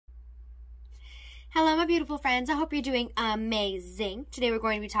my beautiful friends. I hope you're doing amazing. Today we're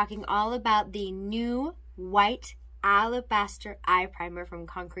going to be talking all about the new white Alabaster Eye Primer from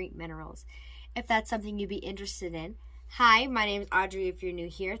Concrete Minerals. If that's something you'd be interested in. Hi, my name is Audrey if you're new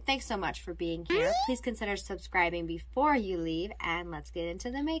here. Thanks so much for being here. Please consider subscribing before you leave, and let's get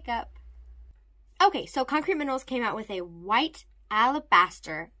into the makeup. Okay, so Concrete Minerals came out with a white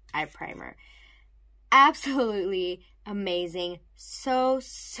Alabaster Eye Primer. Absolutely amazing. So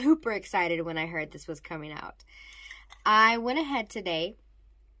super excited when I heard this was coming out. I went ahead today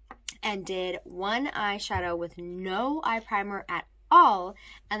and did one eyeshadow with no eye primer at all,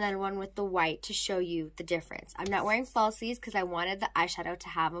 and then one with the white to show you the difference. I'm not wearing falsies because I wanted the eyeshadow to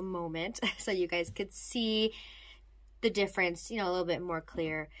have a moment so you guys could see the difference, you know, a little bit more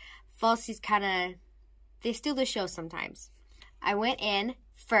clear. Falsies kind of, they steal the show sometimes. I went in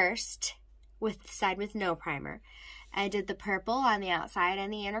first with the side with no primer. I did the purple on the outside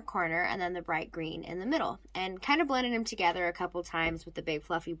and the inner corner, and then the bright green in the middle, and kind of blended them together a couple times with the big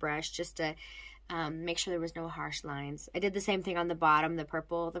fluffy brush just to make sure there was no harsh lines. I did the same thing on the bottom, the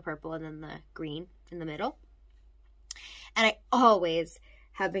purple, and then the green in the middle. And I always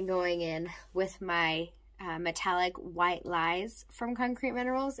have been going in with my metallic white lies from Concrete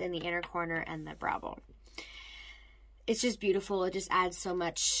Minerals in the inner corner and the brow bone. It's just beautiful. It just adds so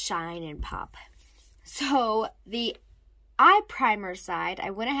much shine and pop. So the eye primer side,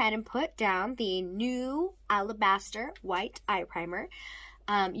 I went ahead and put down the new Alabaster white eye primer.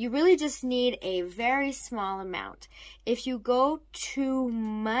 You really just need a very small amount. If you go too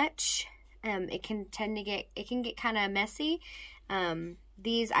much, it can get kind of messy.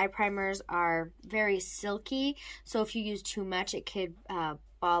 These eye primers are very silky, so if you use too much, it could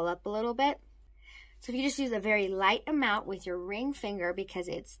ball up a little bit. So if you just use a very light amount with your ring finger, because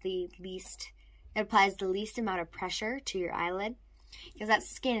it's the least, it applies the least amount of pressure to your eyelid, because that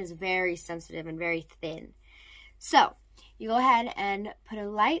skin is very sensitive and very thin. So you go ahead and put a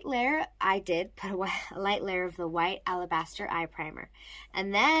light layer. I did put a light layer of the white Alabaster Eye Primer,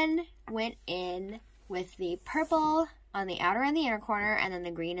 and then went in with the purple on the outer and the inner corner, and then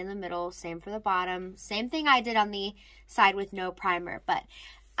the green in the middle. Same for the bottom. Same thing I did on the side with no primer, but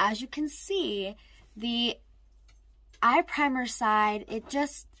as you can see, the eye primer side, it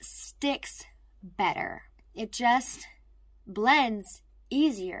just sticks better. It just blends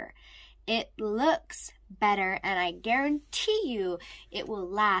easier. It looks better, and I guarantee you it will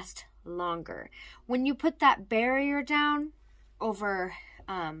last longer. When you put that barrier down over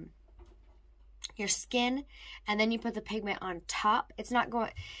your skin, and then you put the pigment on top, it's not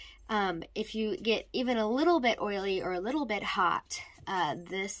going, if you get even a little bit oily or a little bit hot,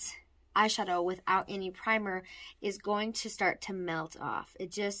 this eyeshadow without any primer is going to start to melt off. It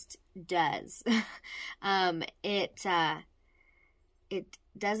just does. It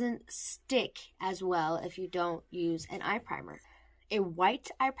doesn't stick as well if you don't use an eye primer. A white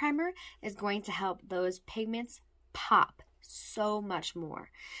eye primer is going to help those pigments pop so much more.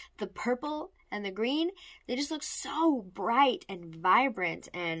 The purple and the green, they just look so bright and vibrant,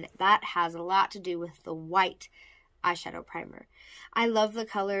 and that has a lot to do with the white eyeshadow primer. I love the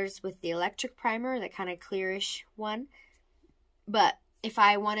colors with the electric primer, that kind of clearish one, but if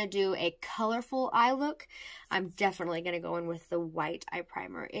I want to do a colorful eye look, I'm definitely going to go in with the white eye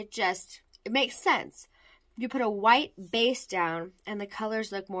primer. It makes sense. You put a white base down and the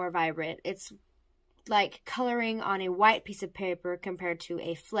colors look more vibrant. It's like coloring on a white piece of paper compared to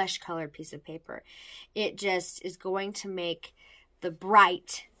a flesh colored piece of paper. It just is going to make the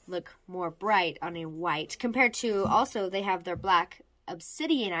bright look more bright on a white, compared to, also they have their black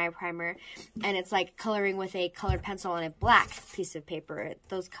obsidian eye primer, and it's like coloring with a colored pencil on a black piece of paper.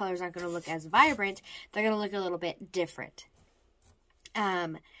 Those colors aren't going to look as vibrant. They're going to look a little bit different.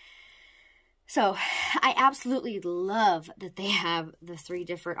 So I absolutely love that they have the 3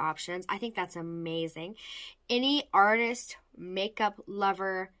 different options. I think that's amazing. Any artist, makeup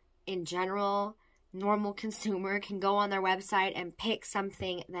lover in general, normal consumer can go on their website and pick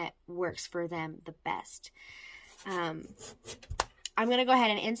something that works for them the best. I'm going to go ahead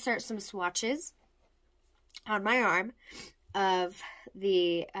and insert some swatches on my arm of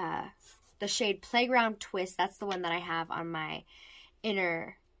the shade Playground Twist. That's the one that I have on my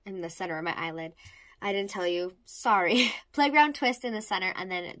in the center of my eyelid. I didn't tell you, sorry. Playground Twist in the center,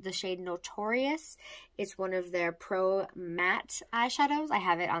 and then the shade Notorious. It's one of their Pro Matte eyeshadows. I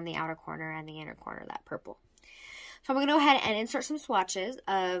have it on the outer corner and the inner corner, that purple. So I'm going to go ahead and insert some swatches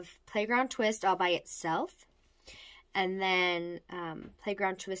of Playground Twist all by itself, and then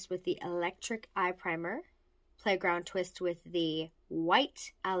Playground Twist with the Electric Eye Primer, Playground Twist with the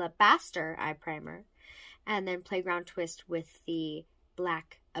White Alabaster Eye Primer, and then Playground Twist with the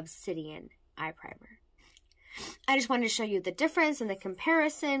Black Obsidian Eye Primer. I just wanted to show you the difference and the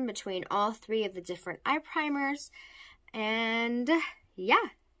comparison between all three of the different eye primers. And yeah,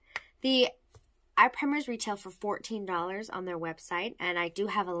 the eye primers retail for $14 on their website, and I do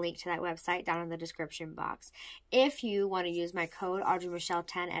have a link to that website down in the description box. If you want to use my code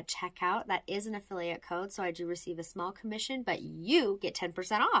AudreyMichelle10 at checkout, that is an affiliate code, so I do receive a small commission, but you get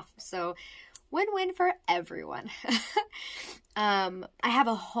 10% off. So win-win for everyone. I have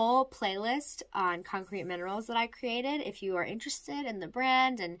a whole playlist on concrete minerals that I created. If you are interested in the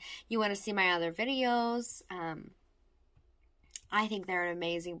brand and you want to see my other videos, I think they're an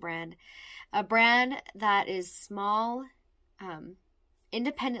amazing brand. A brand that is small,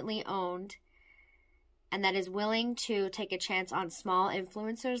 independently owned, and that is willing to take a chance on small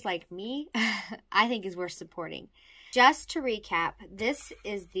influencers like me, I think is worth supporting. Just to recap, this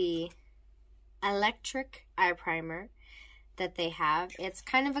is the electric eye primer that they have. It's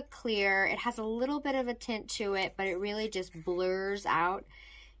kind of a clear, it has a little bit of a tint to it, but it really just blurs out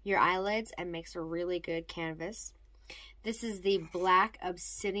your eyelids and makes a really good canvas. This is the Black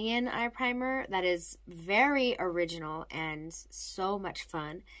Obsidian eye primer that is very original and so much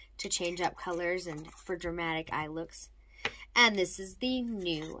fun to change up colors and for dramatic eye looks. And this is the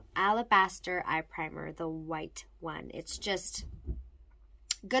new Alabaster Eye Primer, the white one. It's just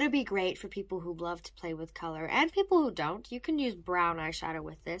gonna be great for people who love to play with color and people who don't. You can use brown eyeshadow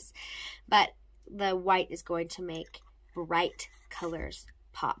with this, but the white is going to make bright colors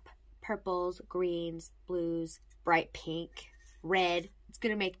pop. Purples, greens, blues, bright pink, red. It's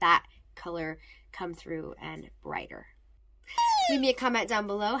going to make that color come through and brighter. Leave me a comment down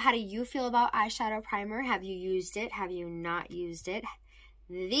below. How do you feel about eyeshadow primer? Have you used it? Have you not used it?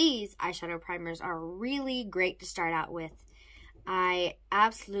 These eyeshadow primers are really great to start out with. I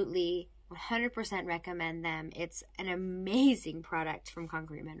absolutely 100% recommend them. It's an amazing product from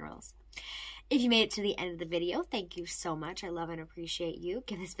Concrete Minerals. If you made it to the end of the video, thank you so much. I love and appreciate you.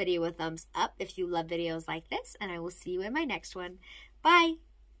 Give this video a thumbs up if you love videos like this, and I will see you in my next one. Bye!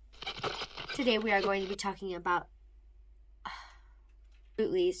 Today we are going to be talking about...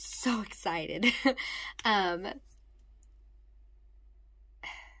 Absolutely so excited.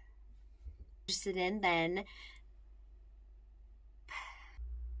 Interested in, then